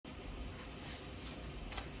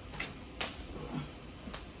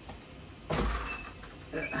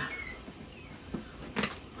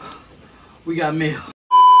We got mail.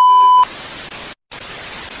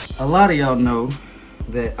 A lot of y'all know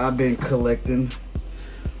that I've been collecting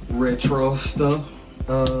retro stuff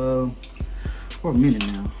for a minute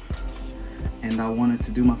now. And I wanted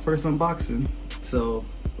to do my first unboxing. So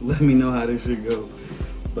let me know how this should go.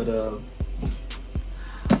 But I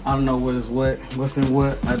don't know what is what's in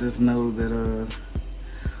what. I just know that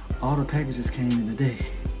all the packages came in today.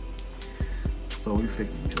 So we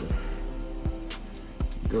fixing to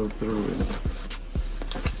go through it.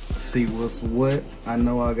 See what's what. I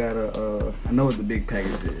know I got I know what the big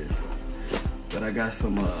package is. But I got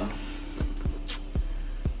some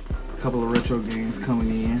couple of retro games coming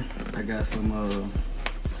in. I got some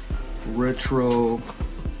retro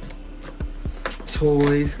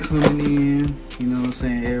toys coming in. You know what I'm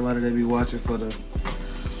saying? Everybody that be watching for the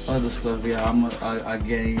other stuff, yeah, I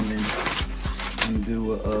game and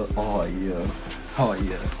do oh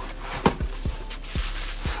yeah.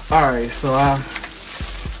 Alright, so I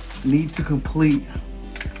need to complete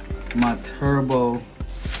my turbo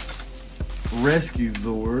rescue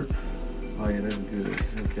Zord. Oh yeah, that's good.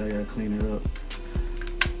 This guy gotta clean it up.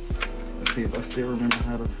 Let's see if I still remember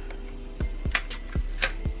how to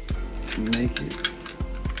make it.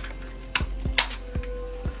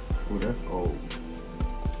 Oh, that's old.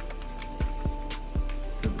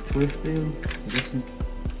 Does it twist still? This one?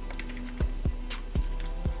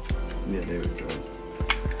 Yeah, there we go.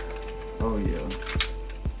 Oh yeah.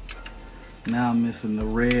 Now I'm missing the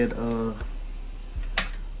red one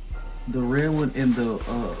in the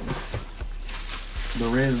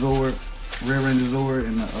red Zord, Red Ranger Zord,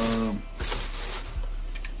 and the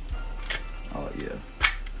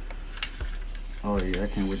oh yeah, I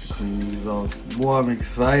can't wait to clean these off. Boy, I'm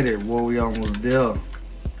excited. Boy, we almost there.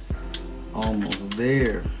 Almost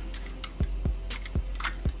there.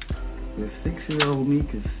 The 6-year-old me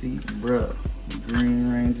can see, bruh. Green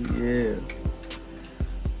Ranger, yeah.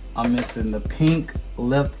 I'm missing the pink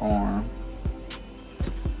left arm.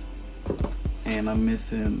 And I'm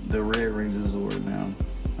missing the Red Ranger Zord now.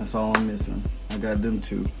 That's all I'm missing. I got them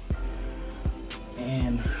two.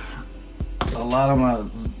 And a lot of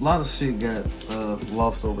shit got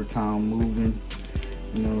lost over time moving.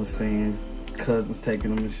 You know what I'm saying? Cousins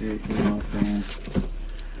taking them and shit, you know what I'm saying?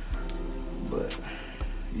 But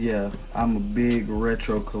yeah, I'm a big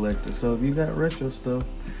retro collector. So if you got retro stuff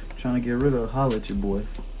trying to get rid of, holla at your boy.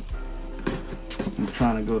 I'm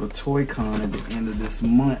trying to go to Toy Con at the end of this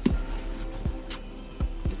month.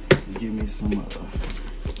 Give me some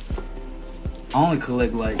I only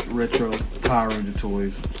collect like retro Power Ranger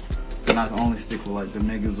toys. And I can only stick with like the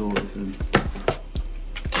Megazords and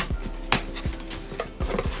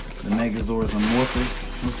the Megazords and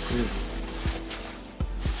Morphers. What's this?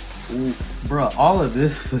 Ooh, bruh, all of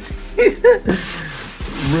this was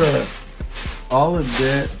bruh, all of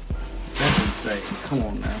that, that's insane. Come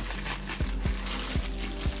on now.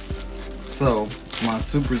 So my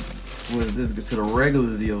super was this to the regular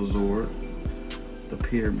Zeo Zord, the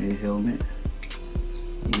pyramid helmet.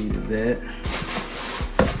 Needed that.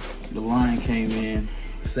 The line came in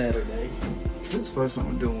Saturday. This is the first time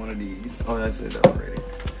I'm doing one of these. Oh, I said that already.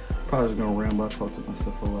 Probably just gonna ramble. I talk to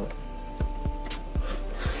myself a lot.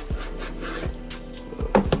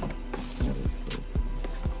 That is so cool.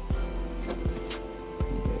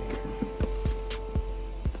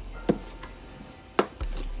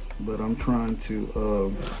 But I'm trying to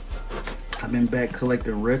I've been back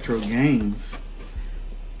collecting retro games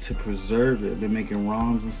to preserve it. I've been making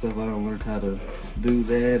ROMs and stuff. I don't learn how to do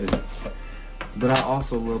that, but I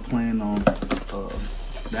also love playing on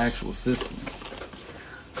the actual systems,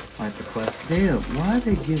 like the class. Damn, why are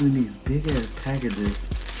they giving these big ass packages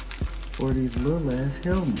for these little ass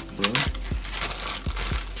helmets, bro?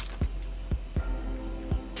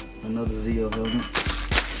 Another Zeo helmet.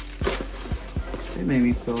 It made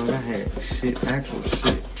me feel like I had shit, actual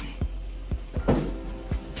shit.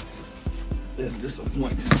 It's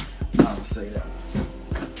disappointing. I'll say that.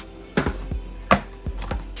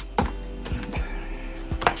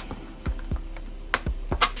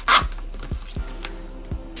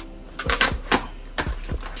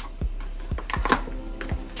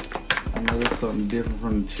 I know there's something different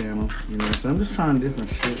from the channel. You know what I'm saying? I'm just trying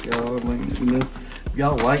different shit, y'all. Like, you know, if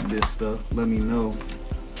y'all like this stuff, let me know.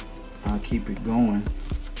 I'll keep it going.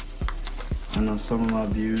 I know some of my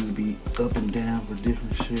views be up and down for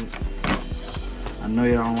different shit. I know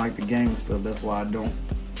y'all don't like the game stuff, that's why I don't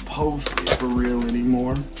post it for real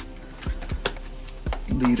anymore.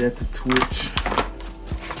 Leave that to Twitch.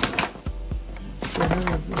 What the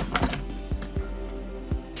hell is this?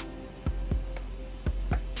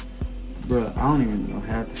 Bruh, I don't even know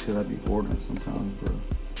half the shit I be ordering sometimes, bro.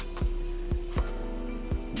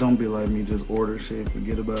 Don't be like me, just order shit,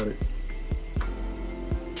 forget about it.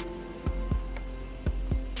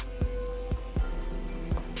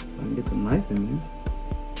 I can get the knife in there.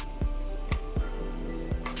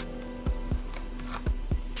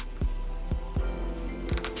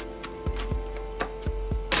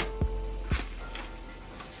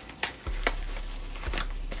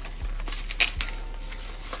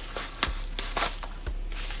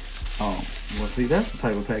 Oh, well, see, that's the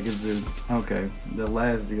type of package that, okay, the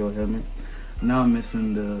last Zeo helmet. Now I'm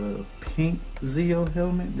missing the pink Zeo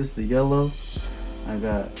helmet. This is the yellow. I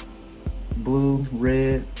got blue,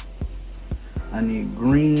 red. I need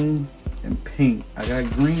green and pink. I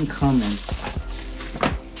got green coming.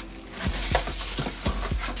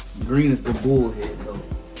 Green is the bullhead though.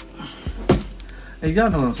 Hey, y'all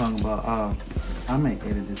know what I'm talking about. I may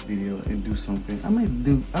edit this video and do something.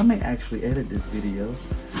 I may actually edit this video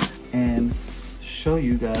and show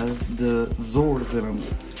you guys the Zords that I'm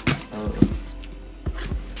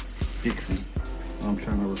fixing. I'm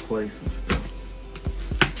trying to replace and stuff.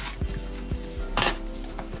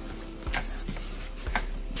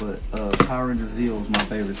 But Power Rangers Zeo was my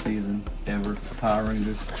favorite season ever. Power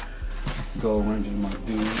Rangers, Gold Rangers, my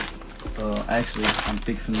dude. Actually, I'm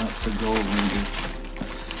fixing up the Gold Ranger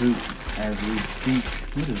suit as we speak.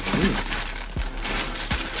 What is this?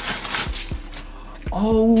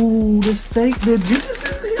 Oh, the Genesis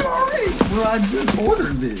is here already. Bro, I just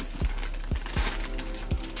ordered this.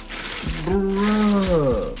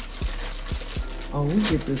 Bruh. Oh, we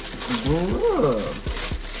get this. Bruh.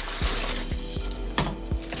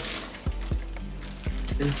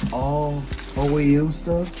 It's all OEM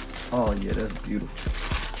stuff. Oh yeah, that's beautiful.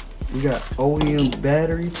 We got OEM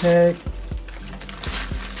battery pack.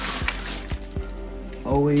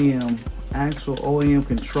 OEM, actual OEM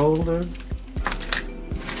controller.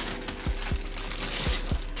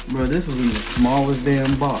 Bro, this is in the smallest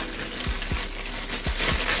damn box.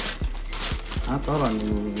 I thought I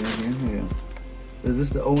knew it was in here. Is this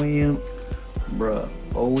the OEM? Bruh,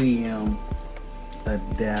 OEM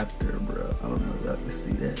adapter, bro. I don't know if y'all can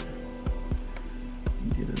see that.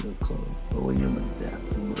 Get it up close. OEM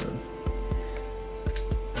adapter, bro.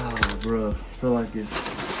 Oh, bro. I feel like it's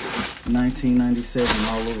 1997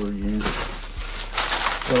 all over again. I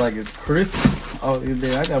feel like it's Christmas. Oh,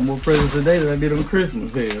 I got more presents today than I did on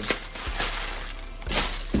Christmas here.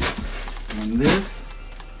 And this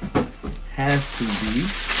has to be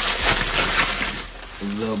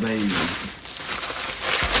the baby.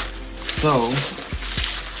 So,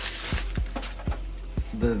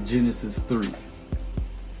 the Genesis 3.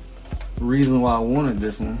 Reason why I wanted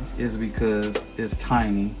this one is because it's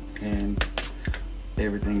tiny and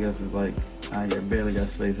everything else is like, I barely got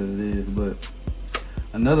space as it is. But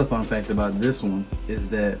another fun fact about this one is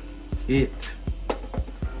that it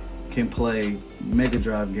can play Mega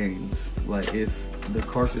Drive games. Like, the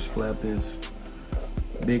cartridge flap is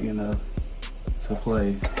big enough to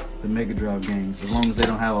play the Mega Drive games as long as they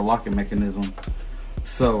don't have a locking mechanism.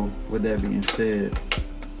 So with that being said,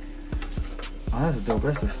 oh, that's dope.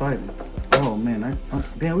 That's exciting. Oh man,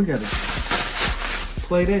 damn, we gotta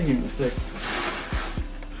play that here in a second.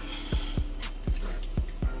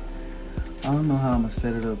 I don't know how I'm gonna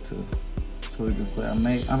set it up so we can play.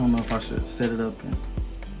 I don't know if I should set it up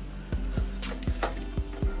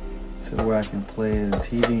to where I can play it on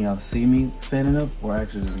TV and y'all see me setting it up, or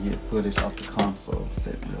actually just get footage off the console and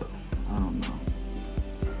set it up. I don't know.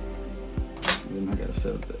 Then I gotta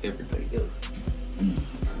set up to everything else.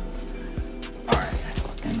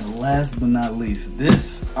 Alright, and the last but not least,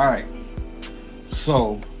 this. Alright,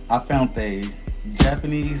 so I found a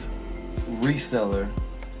Japanese reseller.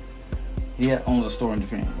 He owns a store in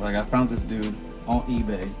Japan. Like, I found this dude on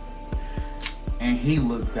eBay and he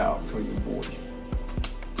looked out for your boy.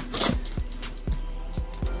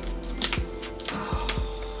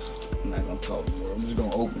 I'm not gonna talk more. I'm just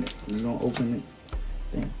gonna open it. I'm just gonna open it.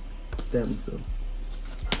 Damn, stab myself.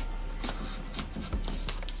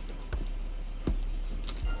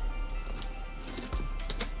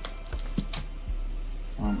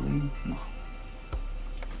 No.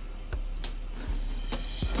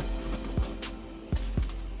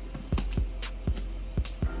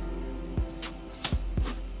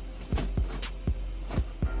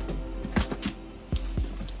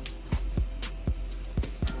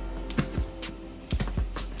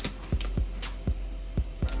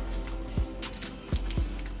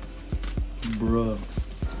 Bruh.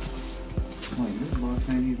 Wait, this box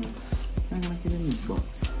ain't even. How can I get in this box?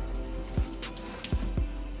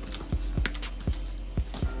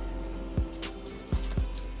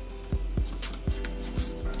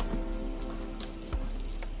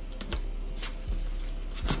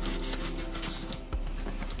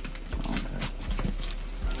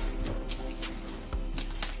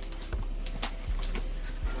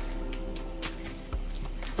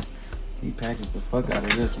 He packaged the fuck out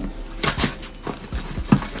of this one.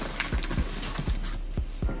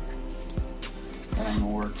 That ain't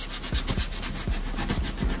gonna work.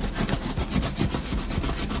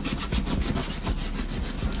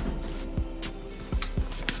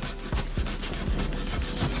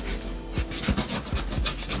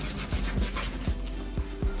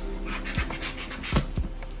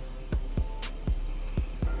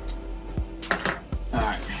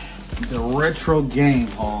 The retro game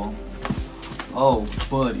haul. Oh,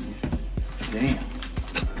 buddy. Damn.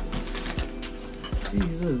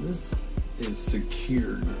 Jesus, this is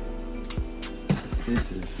secured.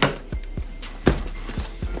 This is...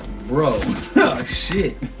 Bro. Oh,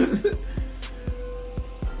 shit.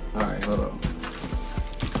 Alright, hold on.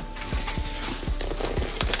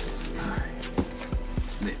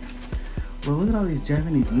 Alright. Bro, look at all these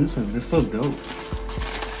Japanese newspapers. They're so dope.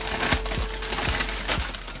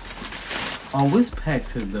 Oh, it's packed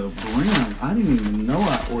to the brim. I didn't even know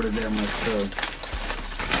I ordered that much stuff.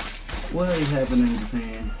 What is happening in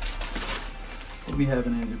Japan? What be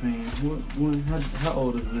happening in Japan? How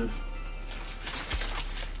old is this?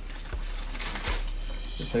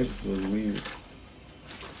 The paper feels weird.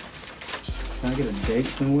 Can I get a date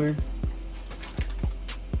somewhere?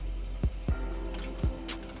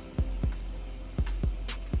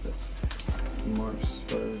 March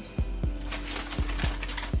 1st.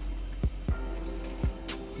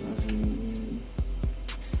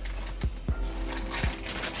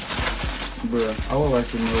 Bruh, I would like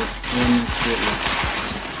to know when this shit was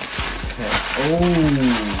packed.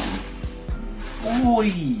 Oh, boy.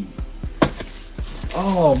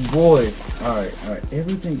 Oh, boy. All right.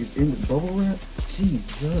 Everything is in the bubble wrap.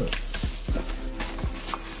 Jesus.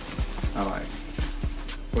 All right.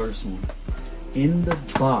 First one. In the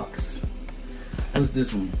box. What's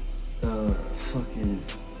this one? Fucking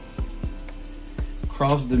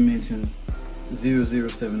Cross Dimension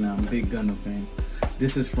 0079. Big Gundam fan.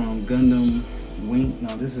 This is from Gundam Wing.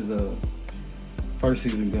 No, this is a first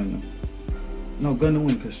season Gundam. No, Gundam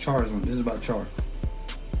Wing, because Char's on. This is about Char.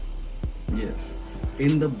 Yes.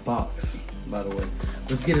 In the box, by the way.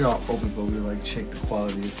 Let's get it all open before we like check the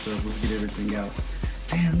quality and stuff. Let's get everything out.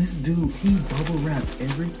 Damn, this dude, he bubble wrapped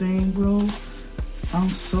everything, bro. I'm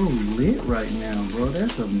so lit right now, bro.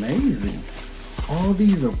 That's amazing. All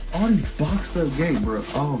these boxed up games, bro.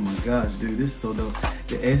 Oh my gosh, dude, this is so dope.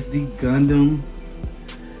 The SD Gundam.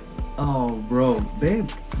 Oh, bro, babe,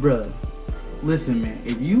 bro. Listen, man.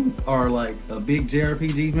 If you are like a big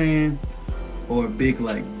JRPG fan or a big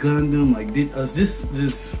like Gundam, like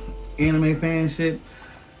just anime fan shit,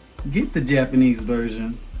 get the Japanese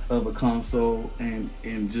version of a console and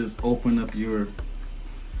just open up your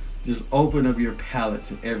palette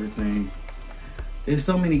to everything. There's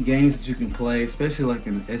so many games that you can play, especially like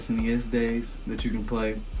in the SNES days, that you can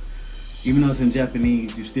play. Even though it's in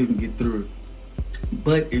Japanese, you still can get through it.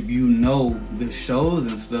 But if you know the shows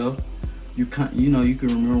and stuff, you can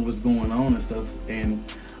remember what's going on and stuff. And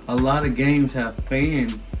a lot of games have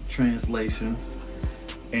fan translations,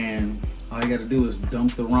 and all you got to do is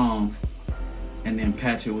dump the ROM and then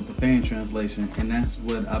patch it with the fan translation. And that's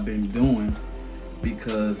what I've been doing,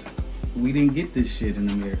 because we didn't get this shit in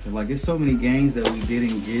America. Like, there's so many games that we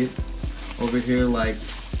didn't get over here, like,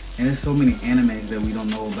 and there's so many animes that we don't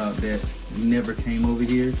know about that never came over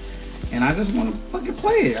here. And I just want to fucking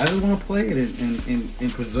play it. I just want to play it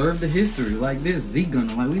and preserve the history. Like this Z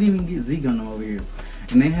Gundam. Like, we didn't even get Z Gundam over here.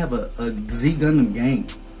 And they have a Z Gundam game.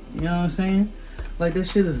 You know what I'm saying? Like, that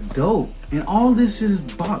shit is dope. And all this shit is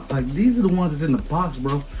boxed. Like, these are the ones that's in the box,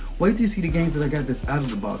 bro. Wait till you see the games that I got that's out of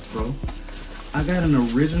the box, bro. I got an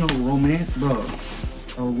original romance, bro.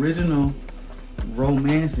 Original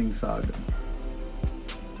romancing saga.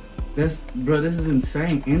 Bro, this is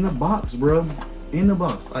insane. In the box, bro. In the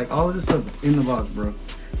box. Like, all of this stuff is in the box, bro.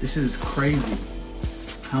 This shit is crazy.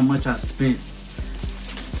 How much I spent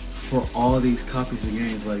for all these copies of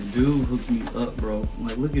games. Like, dude hooked me up, bro.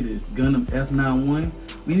 Like, look at this. Gundam F91.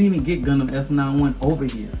 We didn't even get Gundam F91 over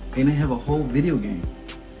here. And they have a whole video game.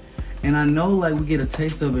 And I know, like, we get a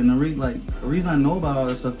taste of it. And the reason I know about all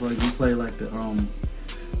this stuff, like, we play, like, the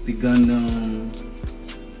Gundam.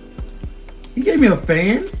 He gave me a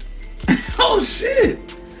fan? Oh, shit.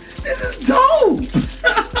 This is dope.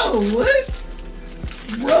 What?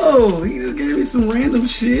 Bro, he just gave me some random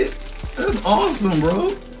shit. That's awesome, bro.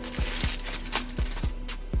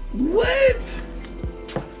 What?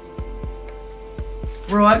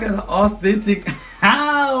 Bro, I got an authentic.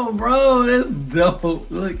 How, bro? That's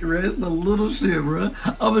dope. Look, that's the little shit, bro.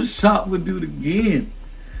 I'm a shop would do it again.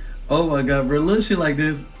 Oh my god, bro. Little shit like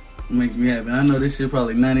this makes me happy. I know this shit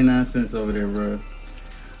probably 99 cents over there, bro.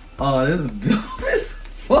 Oh, this is dope.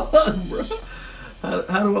 fuck, bro?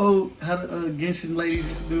 How do Genshin ladies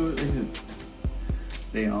used to do it?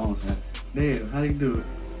 They almost have. Damn, how do you do it?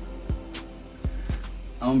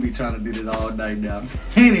 I'm gonna be trying to do this all night now.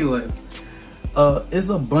 Anyway, it's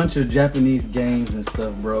a bunch of Japanese games and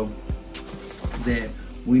stuff, bro, that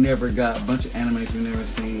we never got. A bunch of animes we never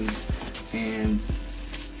seen, and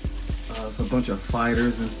it's a bunch of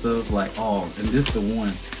fighters and stuff. Like, oh, and this the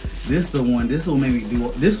one. This will make me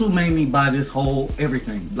do. This will make me buy this whole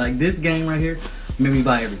everything. Like this game right here, made me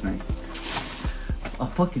buy everything. A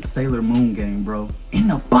fucking Sailor Moon game, bro. In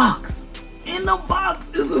the box. In the box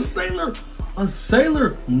is a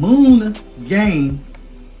Sailor Moon game.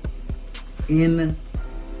 In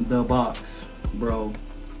the box, bro.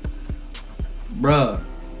 Bruh.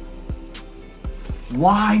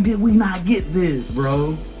 Why did we not get this,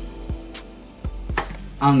 bro?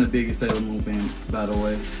 I'm the biggest Sailor Moon fan, by the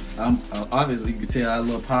way. Obviously you can tell I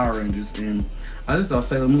love Power Rangers, and I just thought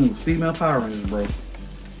Sailor Moon was female Power Rangers, bro.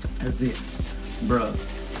 That's it, bro.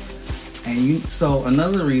 And so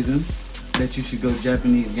another reason that you should go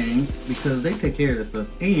Japanese games, because they take care of this stuff,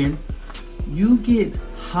 and you get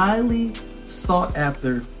highly sought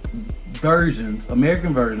after versions,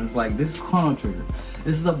 American versions. Like this Chrono Trigger.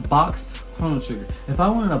 This is a boxed Chrono Trigger. If I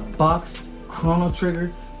wanted a boxed Chrono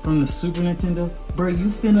Trigger from the Super Nintendo, bro, you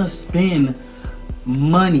finna spend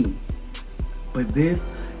money. But this,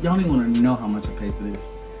 y'all don't even want to know how much I paid for this.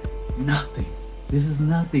 Nothing. This is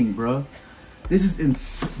nothing, bro. This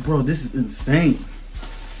is bro, this is insane.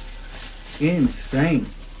 Insane.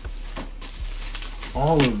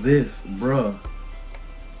 All of this, bro.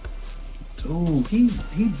 Dude, he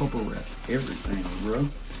bubble wrapped everything, bro.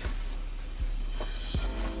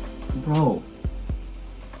 Bro.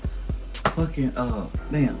 Fucking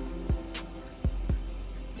damn.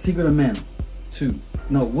 Secret of Mana 2.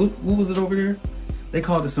 No, what was it over there? They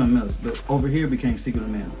called it something else, but over here became Secret of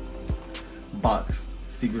Mana. Boxed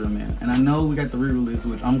Secret of Mana. And I know we got the re-release,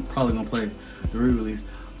 which I'm probably gonna play the re-release,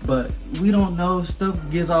 but we don't know. Stuff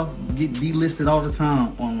get delisted all the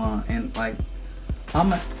time online, and like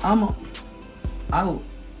I'm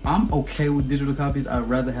okay with digital copies. I'd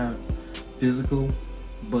rather have physical,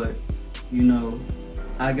 but you know,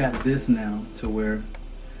 I got this now to where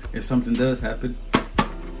if something does happen,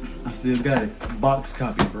 I still got it. Box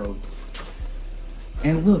copy, bro.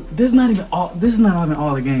 And look, this is not even all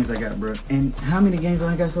the games I got, bro. And how many games have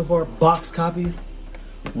I got so far? Box copies.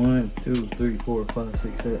 1, 2, 3, 4, 5,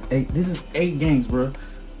 6, 7, 8. This is 8 games, bro.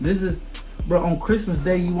 This is, bro, on Christmas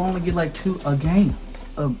Day, you only get like 2 a game.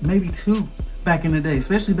 Maybe 2 back in the day.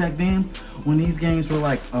 Especially back then when these games were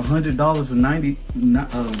like $100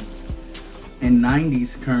 in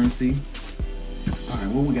 90s currency. All right,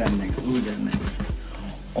 what we got next?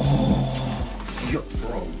 Oh, yo,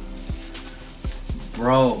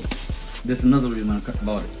 bro, this is another reason I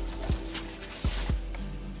bought it.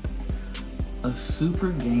 A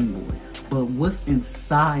Super Game Boy, but what's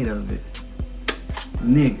inside of it,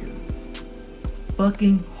 nigga?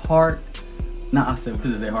 Fucking heart. Nah, I said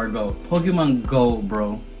this is a hard gold. Pokemon Gold,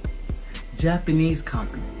 bro. Japanese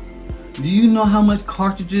copy. Do you know how much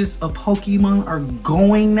cartridges of Pokemon are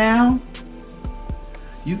going now?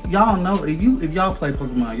 Y'all know, if y'all play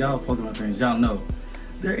Pokemon, y'all Pokemon fans, y'all know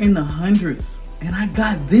they're in the hundreds. And I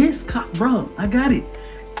got this, bro. I got it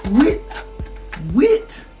with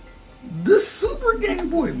the Super Game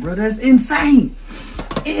Boy, bro. That's insane,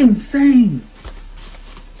 insane.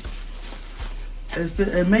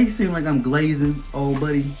 It may seem like I'm glazing, old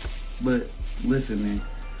buddy, but listen, man.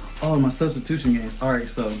 Oh, my substitution games. All right,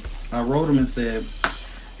 so I wrote them and said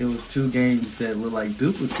it was 2 games that look like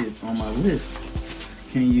duplicates on my list.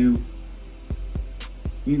 Can you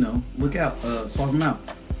know, look out, swap them out.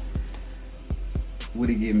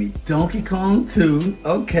 What'd he give me? Donkey Kong 2,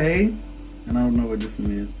 okay. And I don't know what this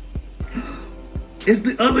one is. It's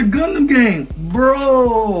the other Gundam game,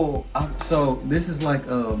 bro. So this is like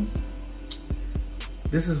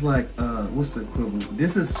what's the equivalent?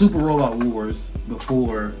 This is Super Robot Wars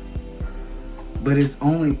before, but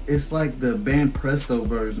it's like the Band Presto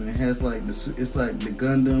version. It has like it's like the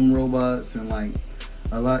Gundam robots and like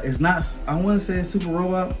a lot. It's not, I want to say it's Super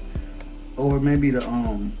Robot, or maybe the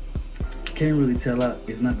can't really tell out.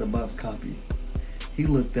 It's not the box copy. He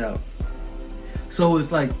looked out. So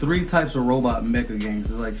it's like 3 types of robot mecha games.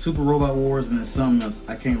 It's like Super Robot Wars and then something else.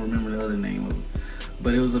 I can't remember the other name of it.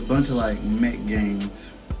 But it was a bunch of like mech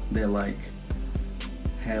games that like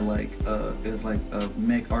had like it's like a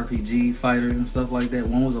mech RPG fighter and stuff like that.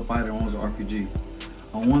 One was a fighter, one was an RPG.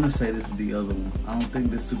 I want to say this is the other one. I don't think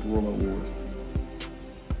this is Super Robot Wars.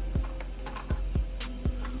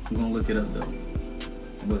 I'm gonna look it up though.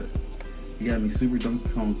 But He got me Super Donkey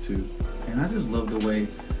Kong 2. And I just love the way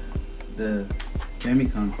the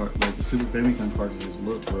Famicom card, like the Super Famicom cartridges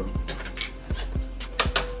look, bro. What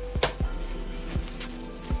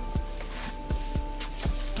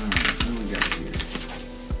do we got here?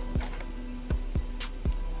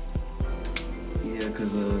 Yeah,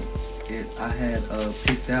 cause I had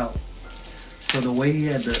picked out. So the way he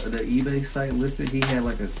had the eBay site listed, he had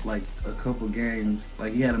like a couple games,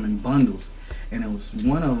 like he had them in bundles, and it was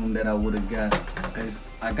one of them that I would have got.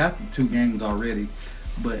 I got the 2 games already,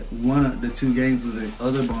 but one of the 2 games was in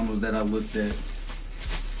other bundles that I looked at,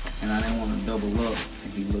 and I didn't want to double up,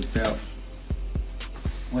 and he looked out.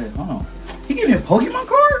 Wait, hold on. He gave me a Pokemon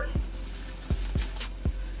card?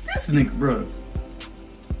 This nigga, bro.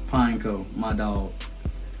 Pineco, my dog.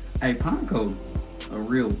 Hey, Pineco, a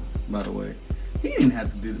real, by the way. He didn't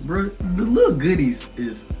have to do it, bro. The little goodies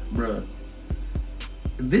is, bro.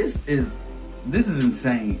 This is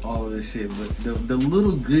insane, all of this shit. But the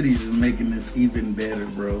little goodies is making this even better,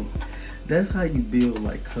 bro. That's how you build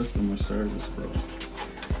like customer service, bro.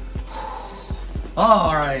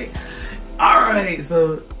 All right.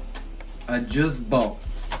 So I just bought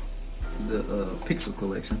the Pixel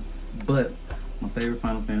collection, but my favorite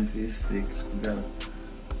Final Fantasy is 6. We got a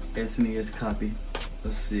SNES copy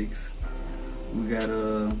of 6. We got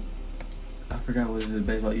I forgot what it is,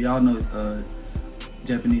 baseball. Y'all know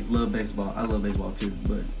Japanese love baseball. I love baseball too,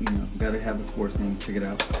 but you know, gotta have a sports game. Check it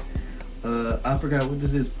out. I forgot what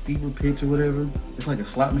this is, fypage or whatever. It's like a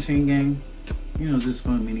slot machine game. You know, just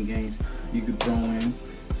fun mini games you could throw in.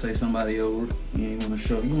 Say somebody over, you want to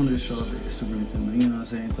show the Super Nintendo. You know what I'm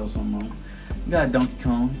saying? Throw something on. You got Donkey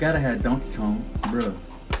Kong. Gotta have Donkey Kong, bro.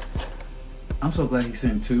 I'm so glad he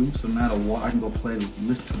sent 2, so now I can go play,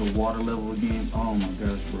 listen to the water level again. Oh my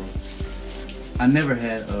gosh, bro. I never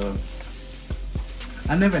had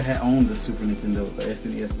owned the Super Nintendo, the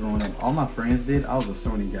SNES growing up. All my friends did. I was a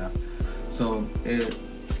Sony guy. So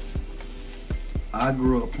I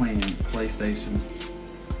grew up playing PlayStation,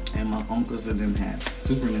 and my uncles and them had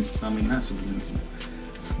Super Nintendo. I mean, not Super Nintendo.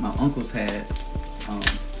 My uncles had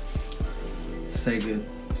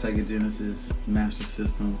Sega Genesis, Master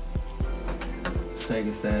System,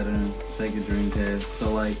 Sega Saturn, Sega Dreamcast.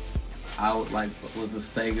 So like, I was a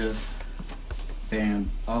Sega fan.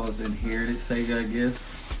 I was inherited Sega, I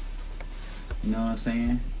guess. You know what I'm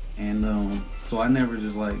saying? And so I never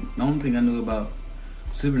just like, the only thing I knew about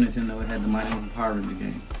Super Nintendo, it had the Mighty Morphin Power Ranger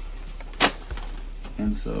game.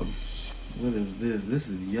 And so, what is this? This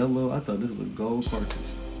is yellow. I thought this was a gold cartridge.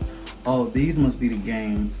 Oh, these must be the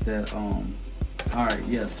games that alright,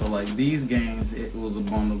 yeah, so like these games, it was a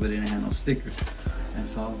bundle, but it didn't have no stickers. And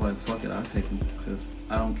so I was like, fuck it, I'll take them, because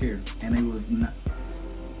I don't care. And it was not,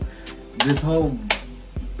 this whole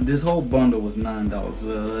bundle was $9. So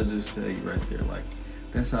let's just tell you right there, like,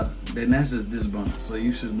 that's just this bundle. So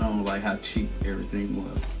you should know like how cheap everything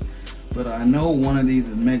was. But I know one of these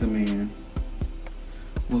is Mega Man.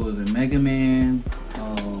 What was it? Mega Man,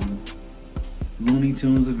 Looney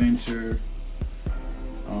Tunes Adventure.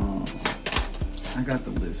 I got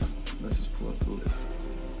the list. Let's just pull up the list.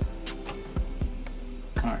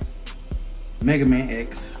 Alright. Mega Man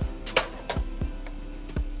X.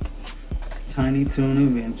 Tiny Toon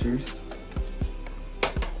Adventures.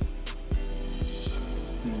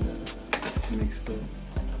 Mixed up.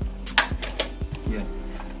 Yeah.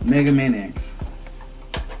 Mega Man X.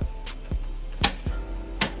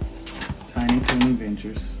 Tiny Toon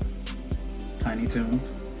Adventures. Tiny Toons.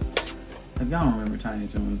 If y'all don't remember Tiny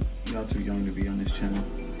Toons, y'all too young to be on this channel.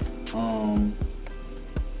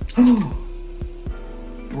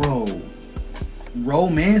 Bro.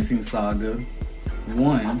 Romancing Saga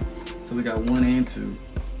 1. So we got 1 and 2.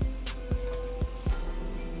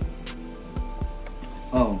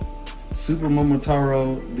 Oh. Super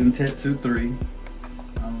Momotaro Dentetsu 3.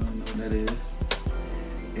 I don't really know what that is.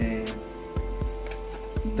 And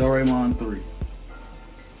Doraemon 3.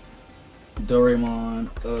 Doraemon,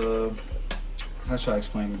 how should I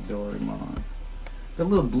explain Doraemon? The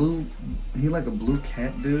little blue, he like a blue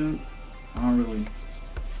cat dude. I don't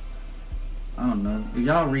know. If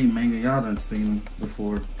y'all read manga, y'all done seen him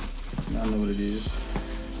before. Y'all know what it is.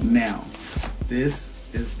 Now, this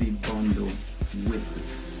is the bundle with the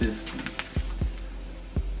system.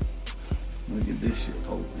 Look at this shit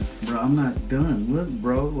open. Bro, I'm not done. Look,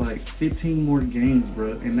 bro, like 15 more games,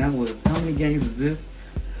 bro. And that was, how many games is this?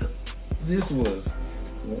 This was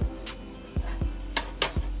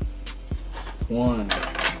one.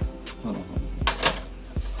 Hold on.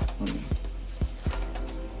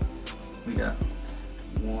 We got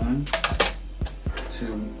 1,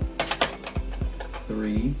 2,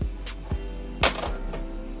 3,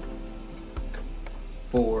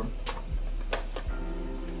 4,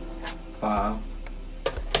 5,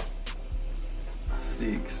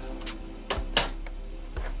 6,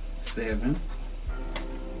 7,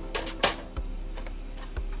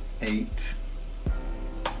 8,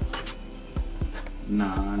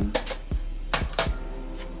 9,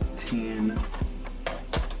 10,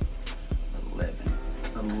 11.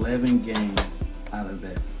 11 games out of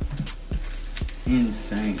that.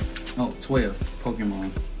 Insane. Oh, 12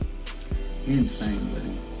 Pokemon. Insane,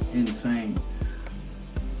 buddy. Insane.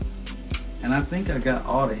 And I think I got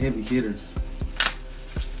all the heavy hitters.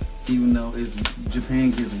 Even though Japan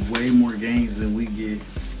gets way more games than we get,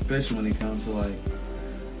 especially when it comes to like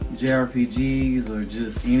JRPGs or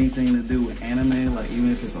just anything to do with anime, like even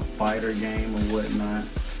if it's a fighter game or whatnot,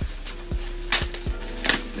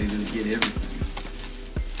 they just get everything.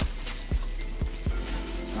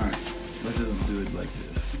 Alright, let's just do it like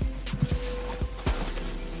this.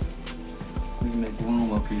 We can make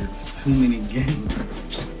room up here. There's too many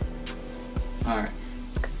games. Alright.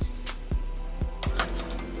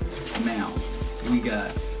 Now, we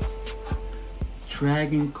got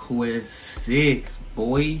Dragon Quest 6,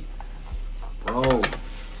 boy. Bro.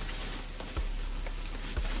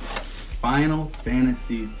 Final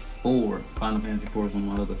Fantasy 4. Final Fantasy 4 is one of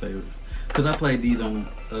my other favorites. Because I played these on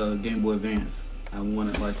Game Boy Advance. I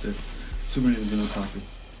wanted like the Super Nintendo copy.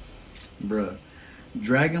 Bruh.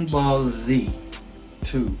 Dragon Ball Z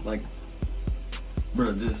 2. Like,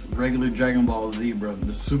 bruh, just regular Dragon Ball Z, bro.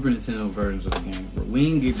 The Super Nintendo versions of the game, bro. We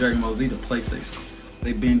didn't get Dragon Ball Z to PlayStation.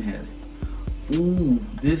 They been had it. Ooh,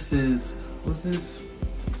 this is, what's this?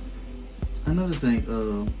 I know this ain't,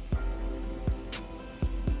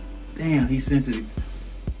 damn, he sent it.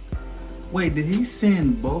 Wait, did he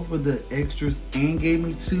send both of the extras and gave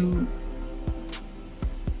me 2?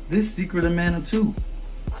 This Secret of Mana 2.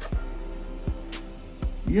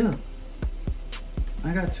 Yeah.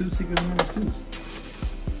 I got 2 Secret of Mana 2s.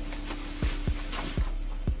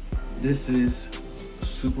 This is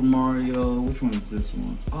Super Mario. Which one is this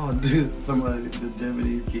one? Oh, dude, somebody, the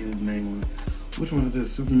Japanese kid's name on it. Which one is this?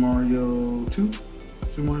 Super Mario 2?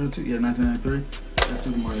 Super Mario 2? Yeah, 1993. That's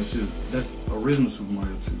Super Mario 2. That's original Super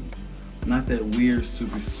Mario 2. Not that weird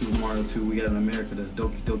Super Mario 2 we got in America. That's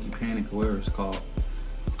Doki Doki Panic, or whatever it's called.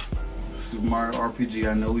 Super Mario RPG.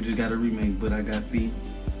 I know we just got a remake, but I got the,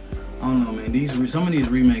 I don't know, man. Some of these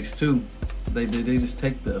remakes too, they just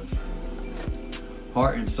take the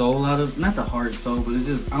heart and soul out of, not the heart and soul, but it's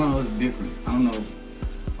just, I don't know, it's different. I don't know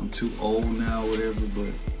if I'm too old now or whatever,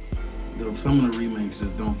 but some of the remakes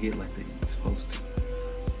just don't hit like they're supposed to.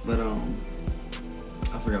 But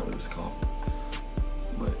I forgot what it's called,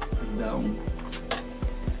 but it's that one.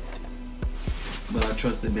 But I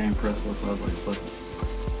trusted Dan Presley, so I was like, fuck it.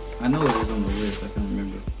 I know it was on the list, I can't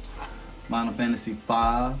remember. Final Fantasy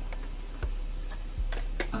 5.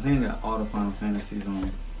 I think I got all the Final Fantasies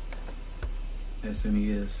on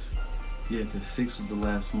SNES. Yeah, because 6 was the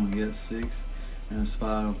last one. Yeah, 6, and it's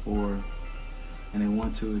 5 and 4, and then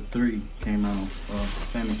 1, 2, and 3 came out on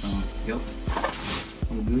Famicom. Yep,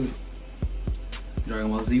 I'm good.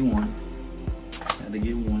 Dragon Ball Z 1. Had to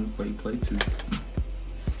get 1 before you play 2.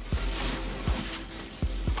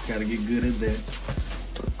 Gotta get good at that.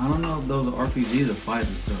 I don't know if those are RPGs or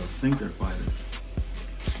fighters though. I think they're fighters.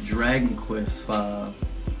 Dragon Quest 5.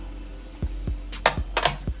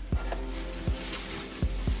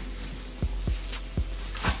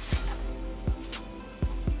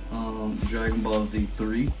 Dragon Ball Z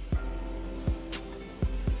 3.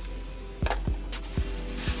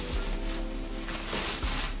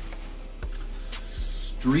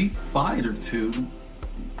 Street Fighter 2.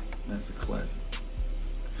 That's a classic.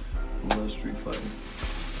 I love Street Fighter.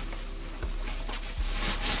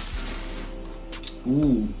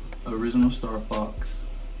 Ooh, original Star Fox.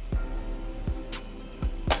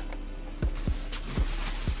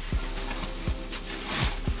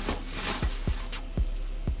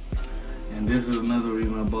 And this is another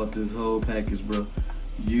reason I bought this whole package, bro.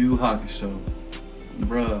 Yu Hakusho.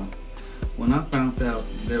 Bruh, when I found out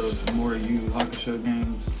there was more Yu Hakusho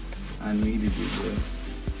games, I needed it, bro.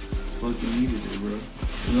 Fucking needed it, bro.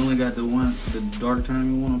 We only got the one, the Dark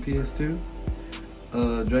Tournament one on PS2.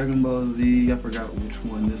 Dragon Ball Z, I forgot which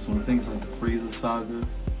one this one. I think it's like the Frieza Saga.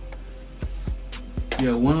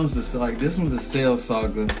 Yeah, one was the, like, this one's the Cell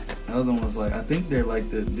Saga. The other one was like, I think they're like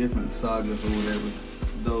the different sagas or whatever.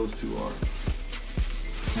 Those two are.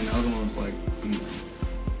 And the other one was like,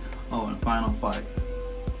 oh, and Final Fight.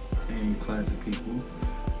 Any classic people.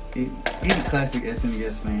 Any classic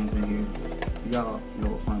SNES fans in here, y'all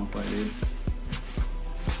know what Final Fight is.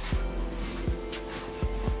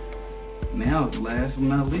 Now, last but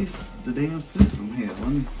not least, the damn system. Here, let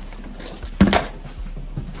me.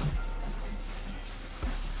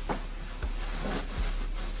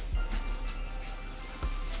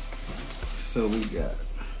 So we got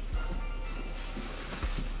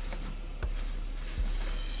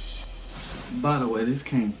by the way, this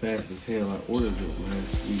came fast as hell. I ordered it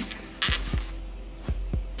last week.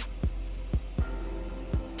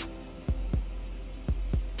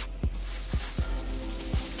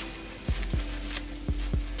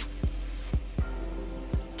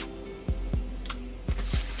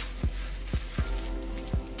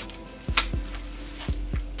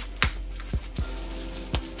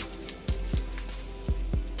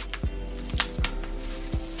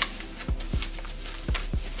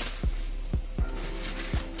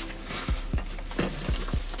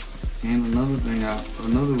 And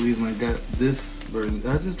another reason I got this version,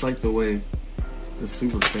 I just like the way the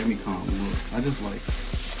Super Famicom look. I just like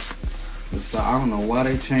the style. I don't know why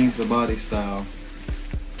they changed the body style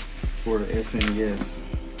for the SNES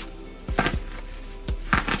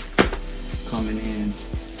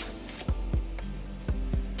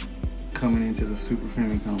coming into the Super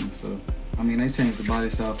Famicom. So I mean, they changed the body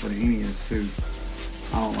style for the NES too.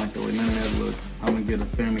 I don't like the way none of that look. I'm gonna get a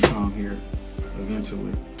Famicom here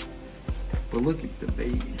eventually. But look at the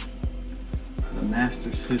baby. The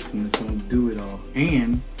Master System is gonna do it all.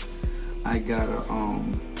 And I got a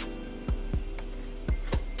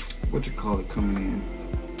what you call it coming in.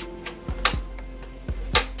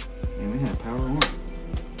 And we had power on.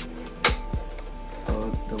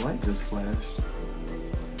 The light just flashed.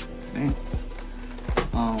 Damn.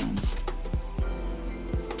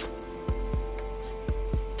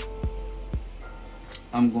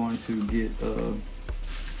 I'm going to get a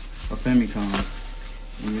Famicom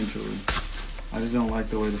eventually. I just don't like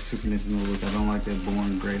the way the Super Nintendo look. I don't like that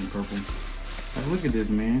boring gray and purple. Like, look at this,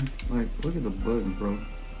 man. Like, look at the buttons, bro.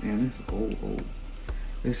 Man, this is old.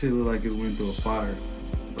 This shit look like it went through a fire.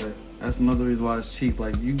 But that's another reason why it's cheap.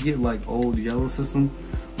 Like, you get like old yellow system.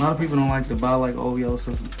 A lot of people don't like to buy like old yellow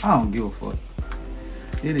system. I don't give a fuck.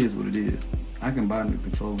 It is what it is. I can buy new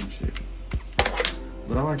controllers and shit.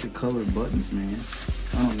 But I like the colored buttons, man.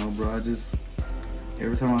 I don't know, bro.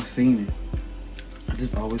 Every time I've seen it, I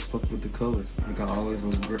just always fuck with the colors. Like I always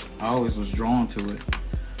was drawn to it.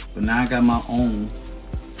 But now I got my own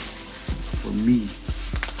for me.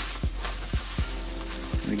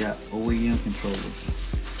 They got OEM controllers.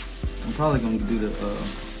 I'm probably gonna do the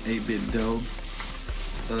 8-bit DOE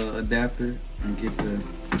adapter and get the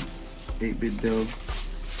 8-bit DOE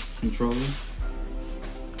controller.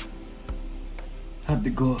 Have to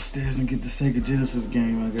go upstairs and get the Sega Genesis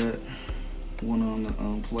game. I got one on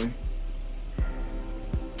the play.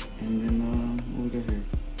 And then what we got here?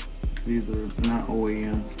 These are not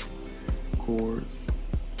OEM cords.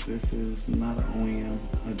 This is not an OEM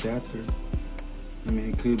adapter. I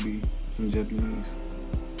mean, it could be some Japanese.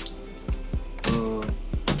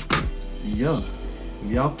 Yeah.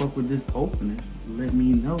 If y'all fuck with this opening, let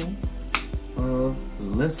me know.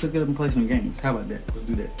 Let's hook it up and play some games. How about that? Let's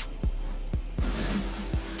do that.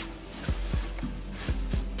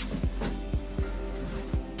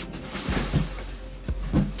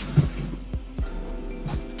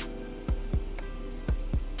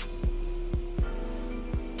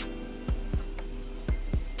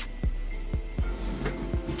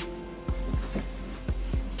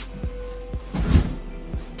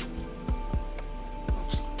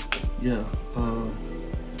 Yeah, I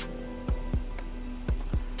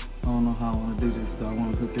don't know how I want to do this. Do I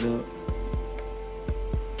want to hook it up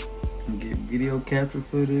and get video capture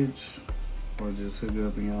footage, or just hook it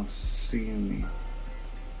up and y'all seeing me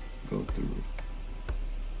go through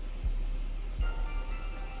it?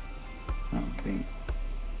 I don't think.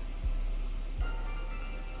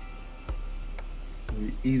 It'd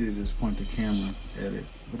be easy to just point the camera at it,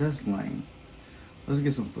 but that's lame. Let's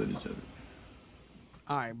get some footage of it.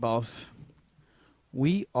 All right, boss.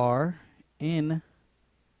 We are in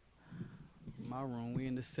my room. We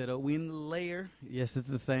in the setup. We in the layer. Yes, it's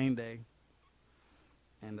the same day.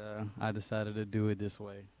 And I decided to do it this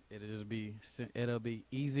way. It'll be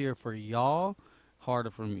easier for y'all,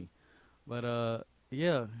 harder for me. But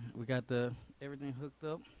yeah, we got everything hooked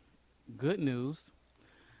up. Good news.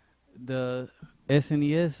 The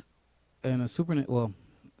SNES and the Super Nintendo. Well,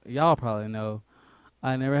 y'all probably know.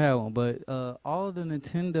 I never had one, but all of the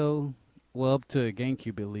Nintendo, well, up to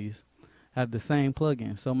GameCube at least, have the same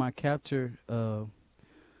plugin. So my capture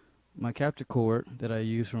cord that I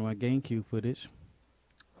use for my GameCube footage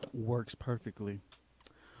works perfectly.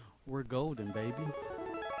 We're golden, baby.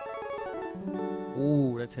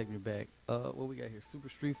 Ooh, that take me back. What we got here? Super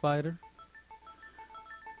Street Fighter.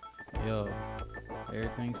 Yo,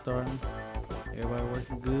 everything's starting. Everybody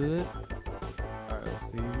working good. All right, let's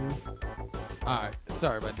see here. Alright,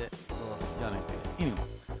 sorry about that. Y'all didn't see that. Anyway,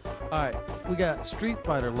 alright, we got Street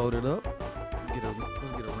Fighter loaded up. get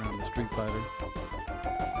around the Street Fighter.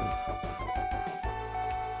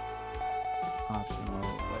 Option mode.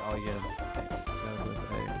 Wait, oh yeah. That was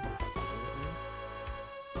A.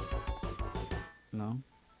 No.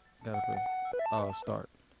 Gotta press. Start.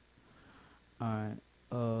 Alright.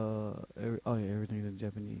 Oh yeah, everything's in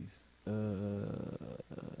Japanese.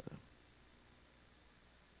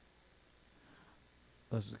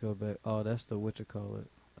 Let's just go back. Oh, that's the whatchamacallit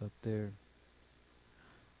up there.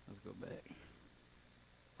 Let's go back.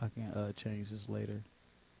 I can change this later.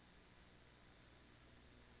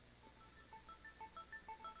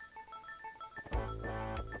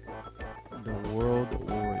 The World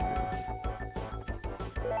Warrior.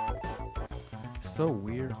 So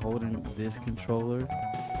weird holding this controller.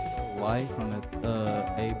 Light from the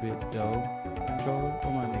 8-bit dough controller.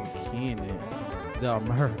 Oh my nigga Kenan. The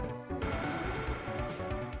America.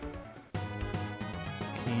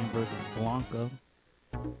 Ken versus Blanca.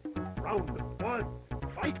 Round one,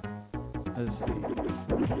 fight! Let's see.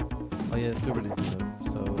 Oh yeah, Super Nintendo.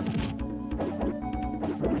 So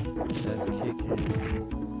that's kicking.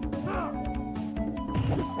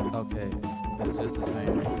 Okay, that's just the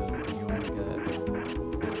same as you ain't got.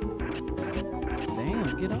 Damn,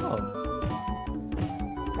 get off.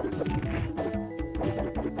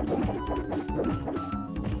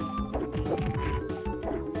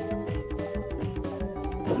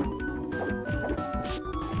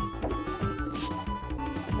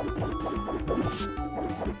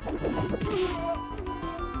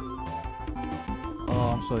 Oh,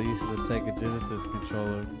 I'm so used to the Sega Genesis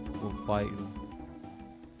controller with fighting.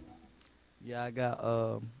 Yeah, I got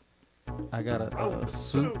a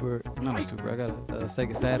Super, not a Super, I got a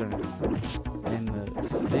Sega Saturn and the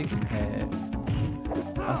 6-pad.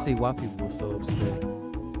 I see why people were so upset.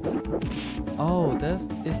 Oh, it's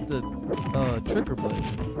the trigger button.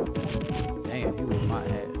 Damn, he was my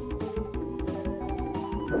ass.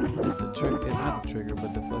 It's the trigger, it's not the trigger,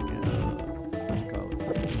 but the fucking what you call it?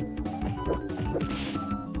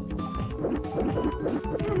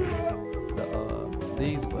 The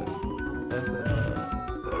these buttons. That's a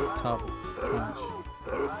top punch.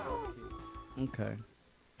 Okay.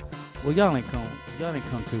 Well, y'all ain't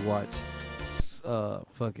come to watch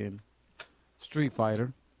fucking Street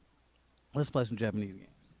Fighter. Let's play some Japanese games.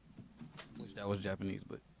 Wish that was Japanese,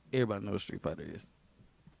 but everybody knows Street Fighter is.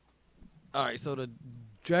 All right, so the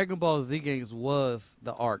Dragon Ball Z games was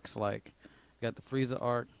the arcs, like you got the Frieza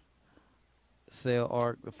arc, Cell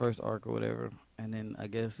arc, the first arc or whatever, and then I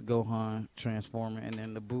guess Gohan transforming, and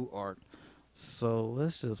then the Boo arc. So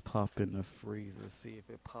let's just pop in the freezer, see if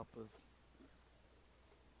it pop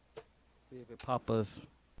us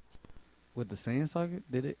with the Saiyan Saga.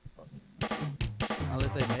 Did it?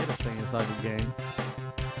 Unless they made a Saiyan Saga game.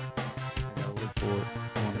 I gotta look for it.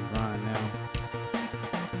 I'm on the grind now.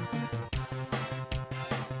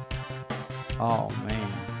 Oh man,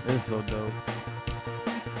 this is so dope.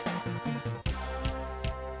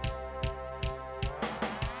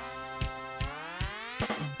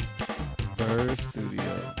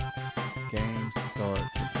 Studio. Game start.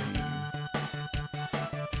 Continue.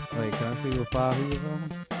 Wait, can I see what 5 he was on?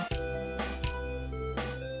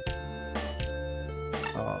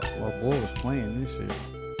 Oh, well, boy was playing this shit.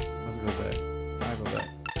 Let's go back. I go back.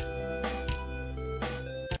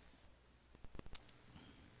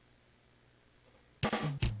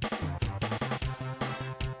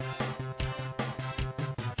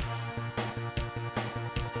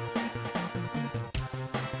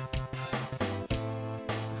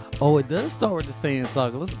 Oh, it does start with the Saiyan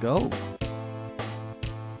Saga. Let's go.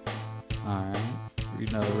 Alright. You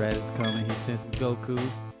know the rat is coming. He senses Goku.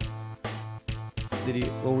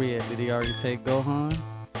 Where we at? Did he already take Gohan?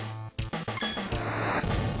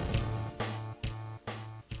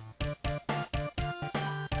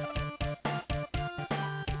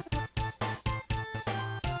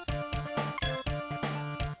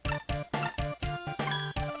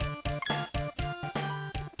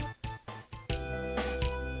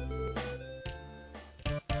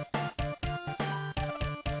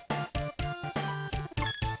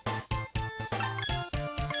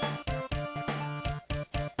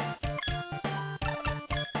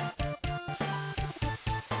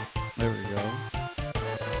 There we go.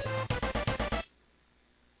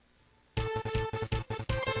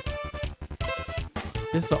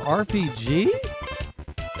 It's an RPG?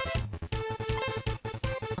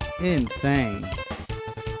 Insane.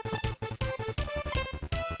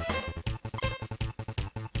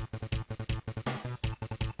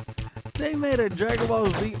 They made a Dragon Ball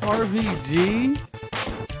Z RPG?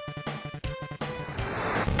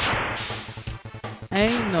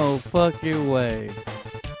 Ain't no fucking way.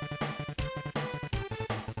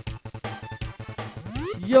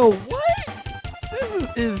 Yo, what? This is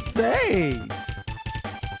insane.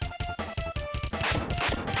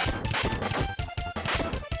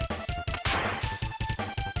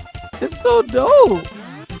 It's so dope.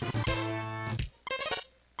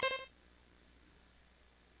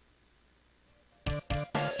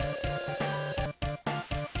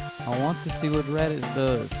 I want to see what Reddit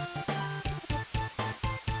does.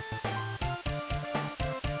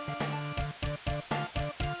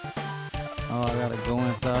 Oh, I gotta go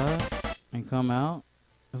inside and come out.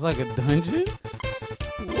 It's like a dungeon?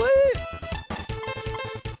 What?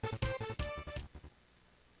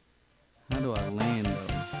 How do I land though?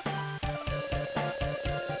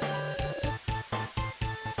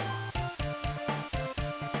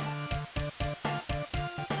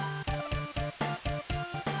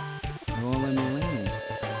 It won't let me land.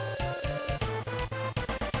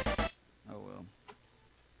 Oh well.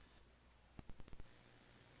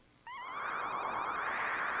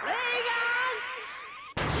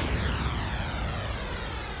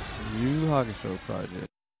 You Hockey Show Project.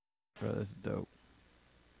 Bro, that's dope.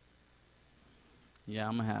 Yeah,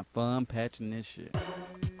 I'm gonna have fun patching this shit.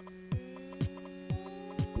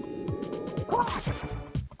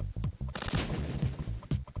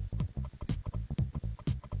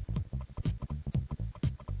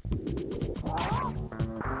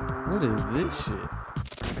 What is this shit?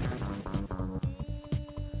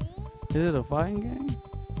 Is it a fighting game?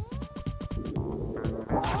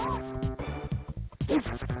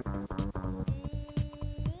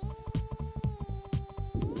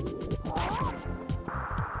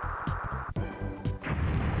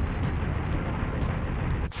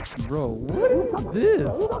 Bro, what is this?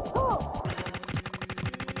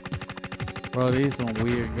 Bro, these some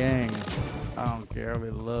weird games. I don't care. I'm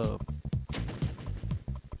in love.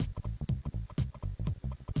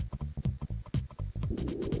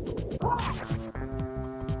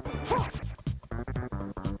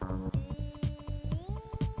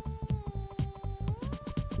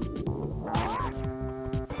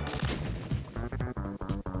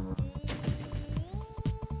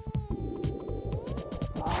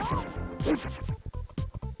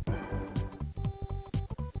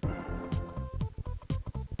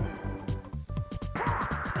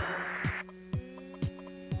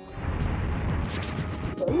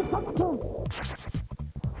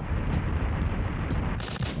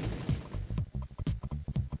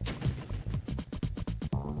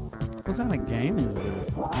 What kind of game is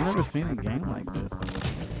this? I've never seen a game like this.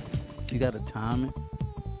 You gotta time it.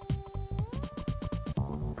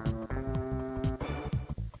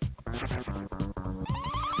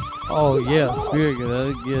 Oh yeah, spirit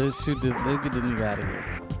gun. Yeah, let's shoot this. Let's get this nigga out of here.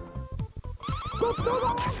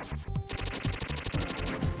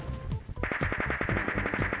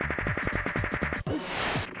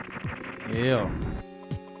 Yeah.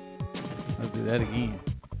 Let's do that again.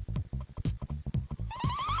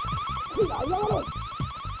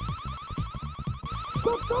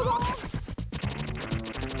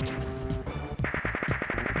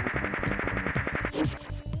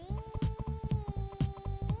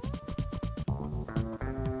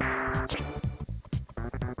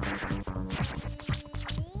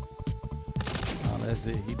 Oh, that's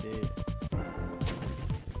it. He dead.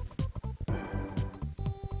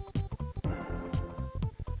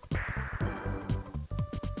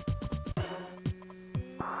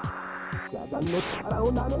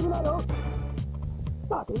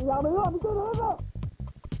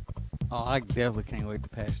 Oh, I definitely can't wait to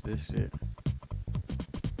patch this shit.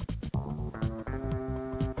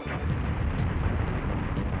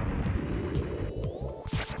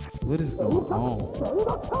 What is going on?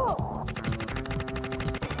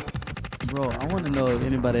 Bro, I want to know if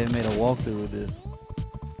anybody had made a walkthrough with this.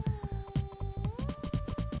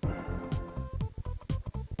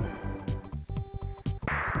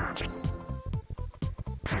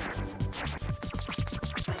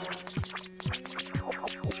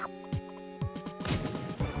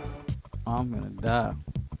 I'm gonna die.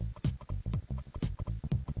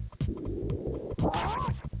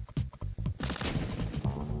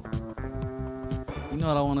 You know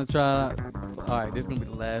what I want to try? All right, this is gonna be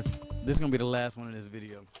the last. This is gonna be the last one in this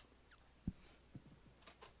video.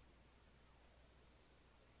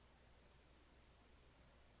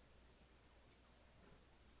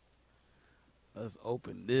 Let's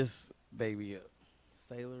open this baby up.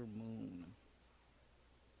 Sailor Moon.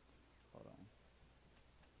 Hold on.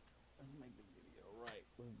 Let's make the video right.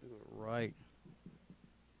 Let's do it right.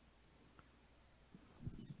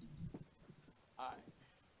 All right.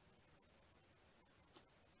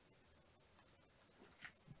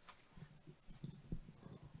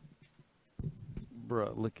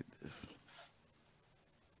 Bruh, look at this.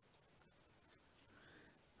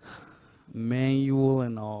 Manual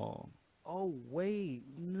and all. Oh wait,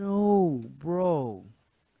 no, bro.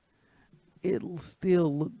 It'll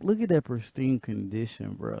still look at that pristine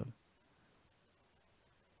condition, bro.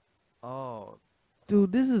 Oh,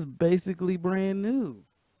 dude, this is basically brand new.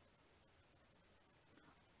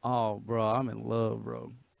 Oh, bro, I'm in love,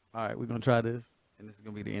 bro. All right, we're gonna try this, and this is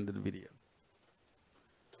gonna be the end of the video.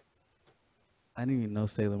 I didn't even know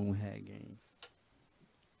Sailor Moon had games.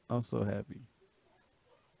 I'm so happy.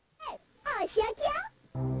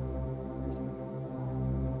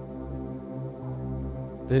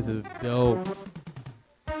 This is dope.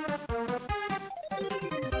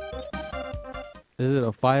 Is it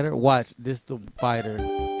a fighter? Watch, this the fighter.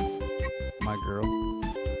 My girl.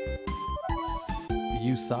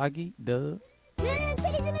 Usagi? Duh.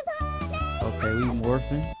 Okay, we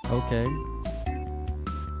morphing. Okay.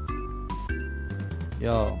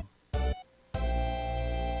 Yo.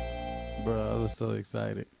 Bro, I was so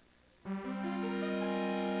excited.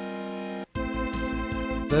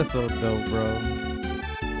 That's so dope, bro.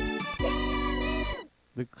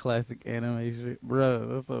 The classic animation. Bro,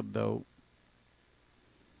 that's so dope.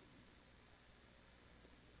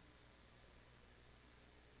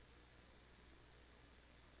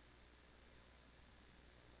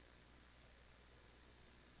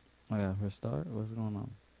 I got her start. What's going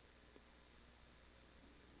on?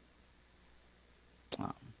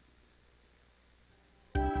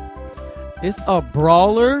 It's a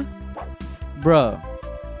brawler? Bruh.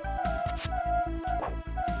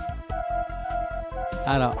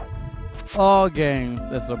 Out of all games,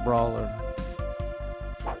 that's a brawler.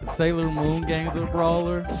 The Sailor Moon game's a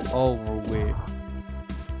brawler? Over with.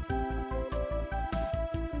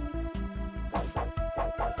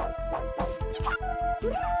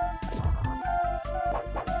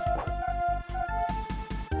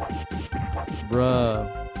 Bruh.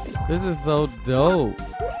 This is so dope.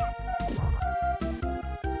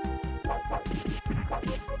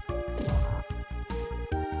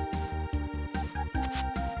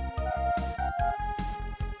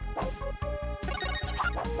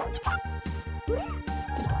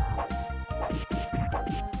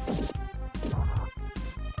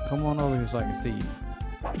 Come on over here so I can see you.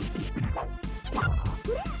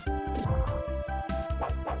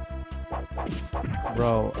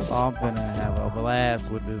 Bro, I'm finna have a blast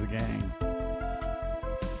with this game.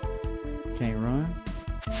 Can't run?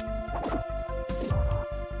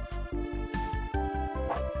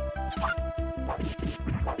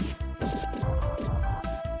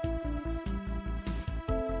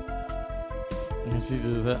 And she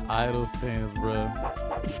just had idle stance, bro.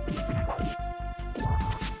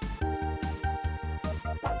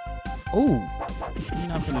 Oh, you're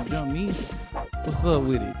not gonna jump me. What's up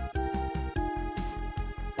with it?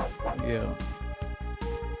 Yeah.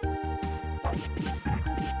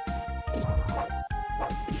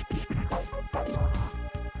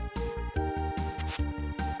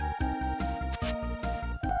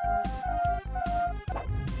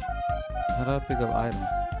 How do I pick up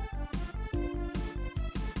items?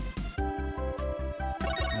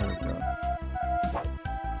 There we go.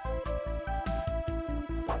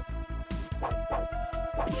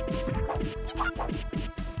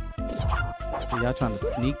 See, y'all trying to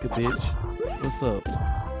sneak a bitch. What's up?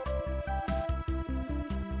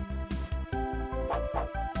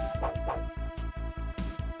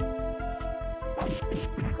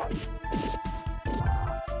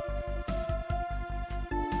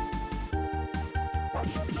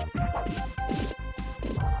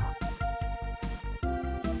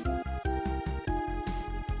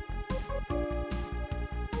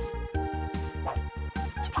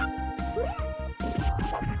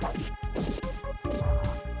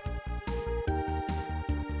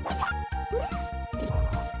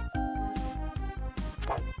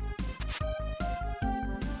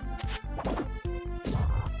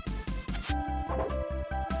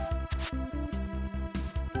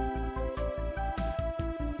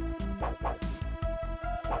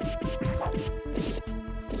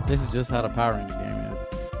 This is just how the power in the game is.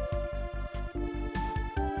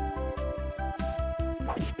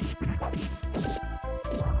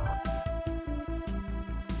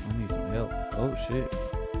 I need some help. Oh shit.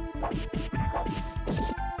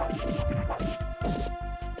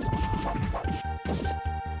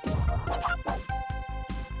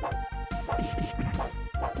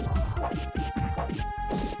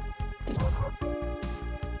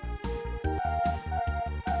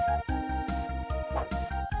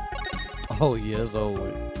 Oh yeah, it's over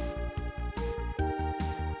with.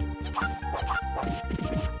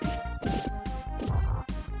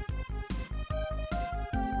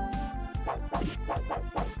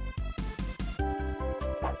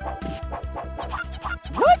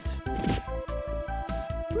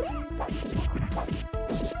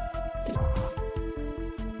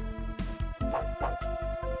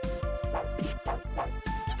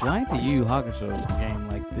 Why ain't the Yu Yu Hakusho game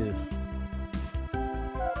like this?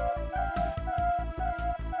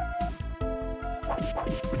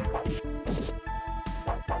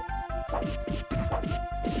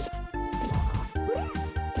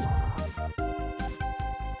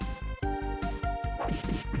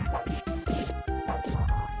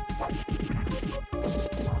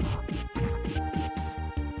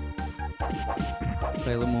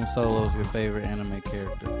 Sailor Moon Solo is your favorite anime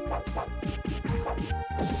character.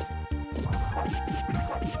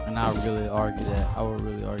 And I would really argue that. I would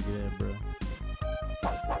really argue that, bro.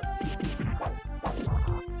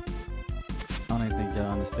 I don't even think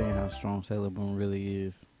y'all understand how strong Sailor Moon really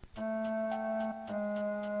is.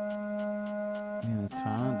 In a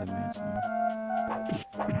time dimension.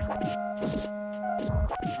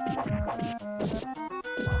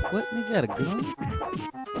 What? You got a gun?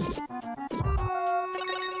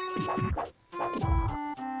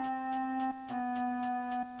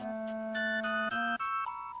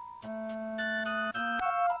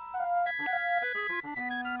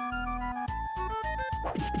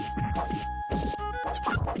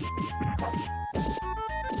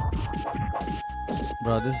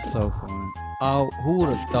 Bro, this is so fun. Oh, who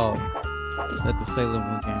would have thought that the Sailor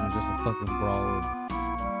Moon game was just a fucking brawler?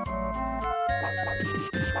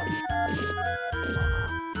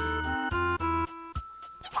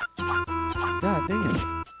 God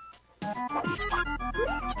damn.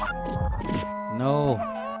 No.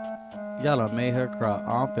 Y'all done made her cry.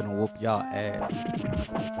 I'm finna whoop y'all ass.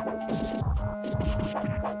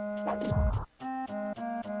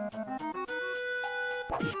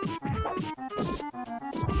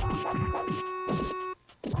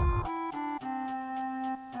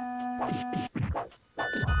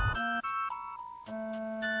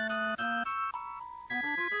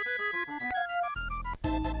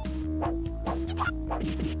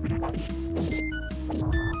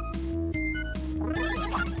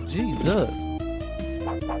 Jesus.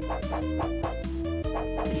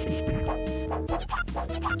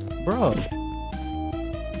 Bro.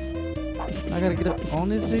 I gotta get up on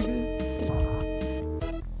this nigga.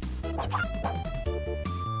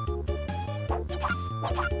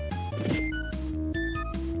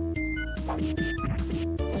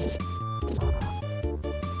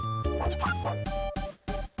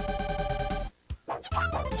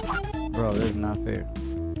 Bro, that's not fair.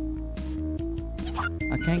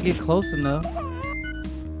 I can't get close enough.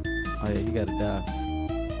 Oh yeah, you gotta die.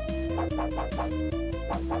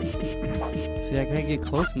 See, I can't get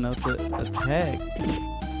close enough to attack.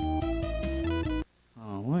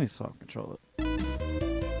 Oh, let me soft control it.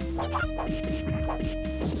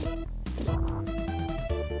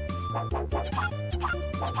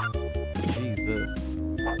 Jesus.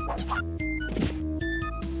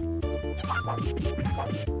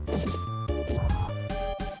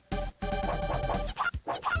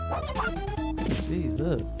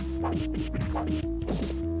 Jesus. There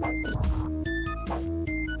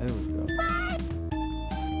we go.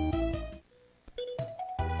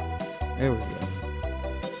 There we go.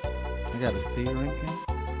 I got a C ranking.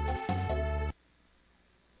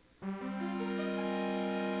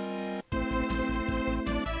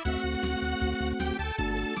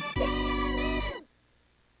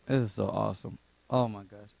 This is so awesome. Oh my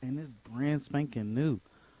gosh. And it's brand spanking new.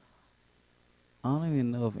 I don't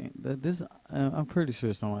even know if this. I'm pretty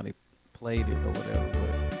sure somebody played it or whatever,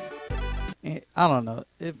 but I don't know.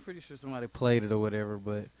 I'm pretty sure somebody played it or whatever.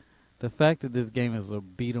 But the fact that this game is a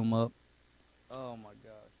beat 'em up, oh my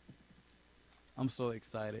gosh, I'm so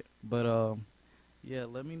excited. But yeah,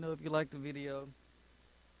 let me know if you like the video.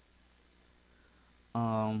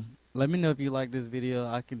 Let me know if you like this video.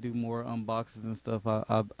 I can do more unboxings and stuff.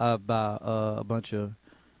 I buy a bunch of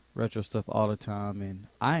retro stuff all the time, and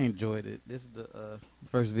I enjoyed it. This is the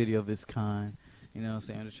first video of its kind. You know what I'm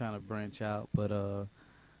saying? I'm just trying to branch out, but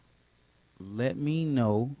let me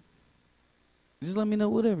know. Just let me know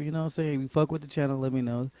whatever, you know what I'm saying? If you fuck with the channel, let me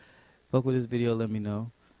know. Fuck with this video, let me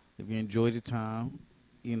know. If you enjoyed the time,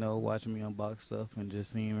 you know, watching me unbox stuff and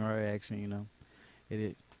just seeing my reaction, you know,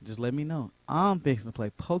 just let me know. I'm fixing to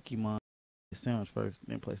play Pokemon sandwich first,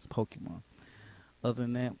 then play some Pokemon. Other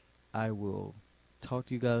than that, I will talk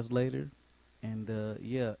to you guys later. And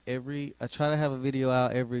yeah, I try to have a video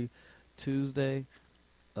out every Tuesday,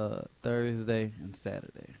 Thursday, and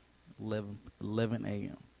Saturday, 11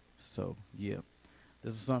 a.m. So yeah,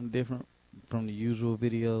 this is something different from the usual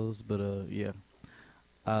videos, but yeah,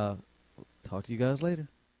 talk to you guys later.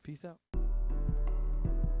 Peace out.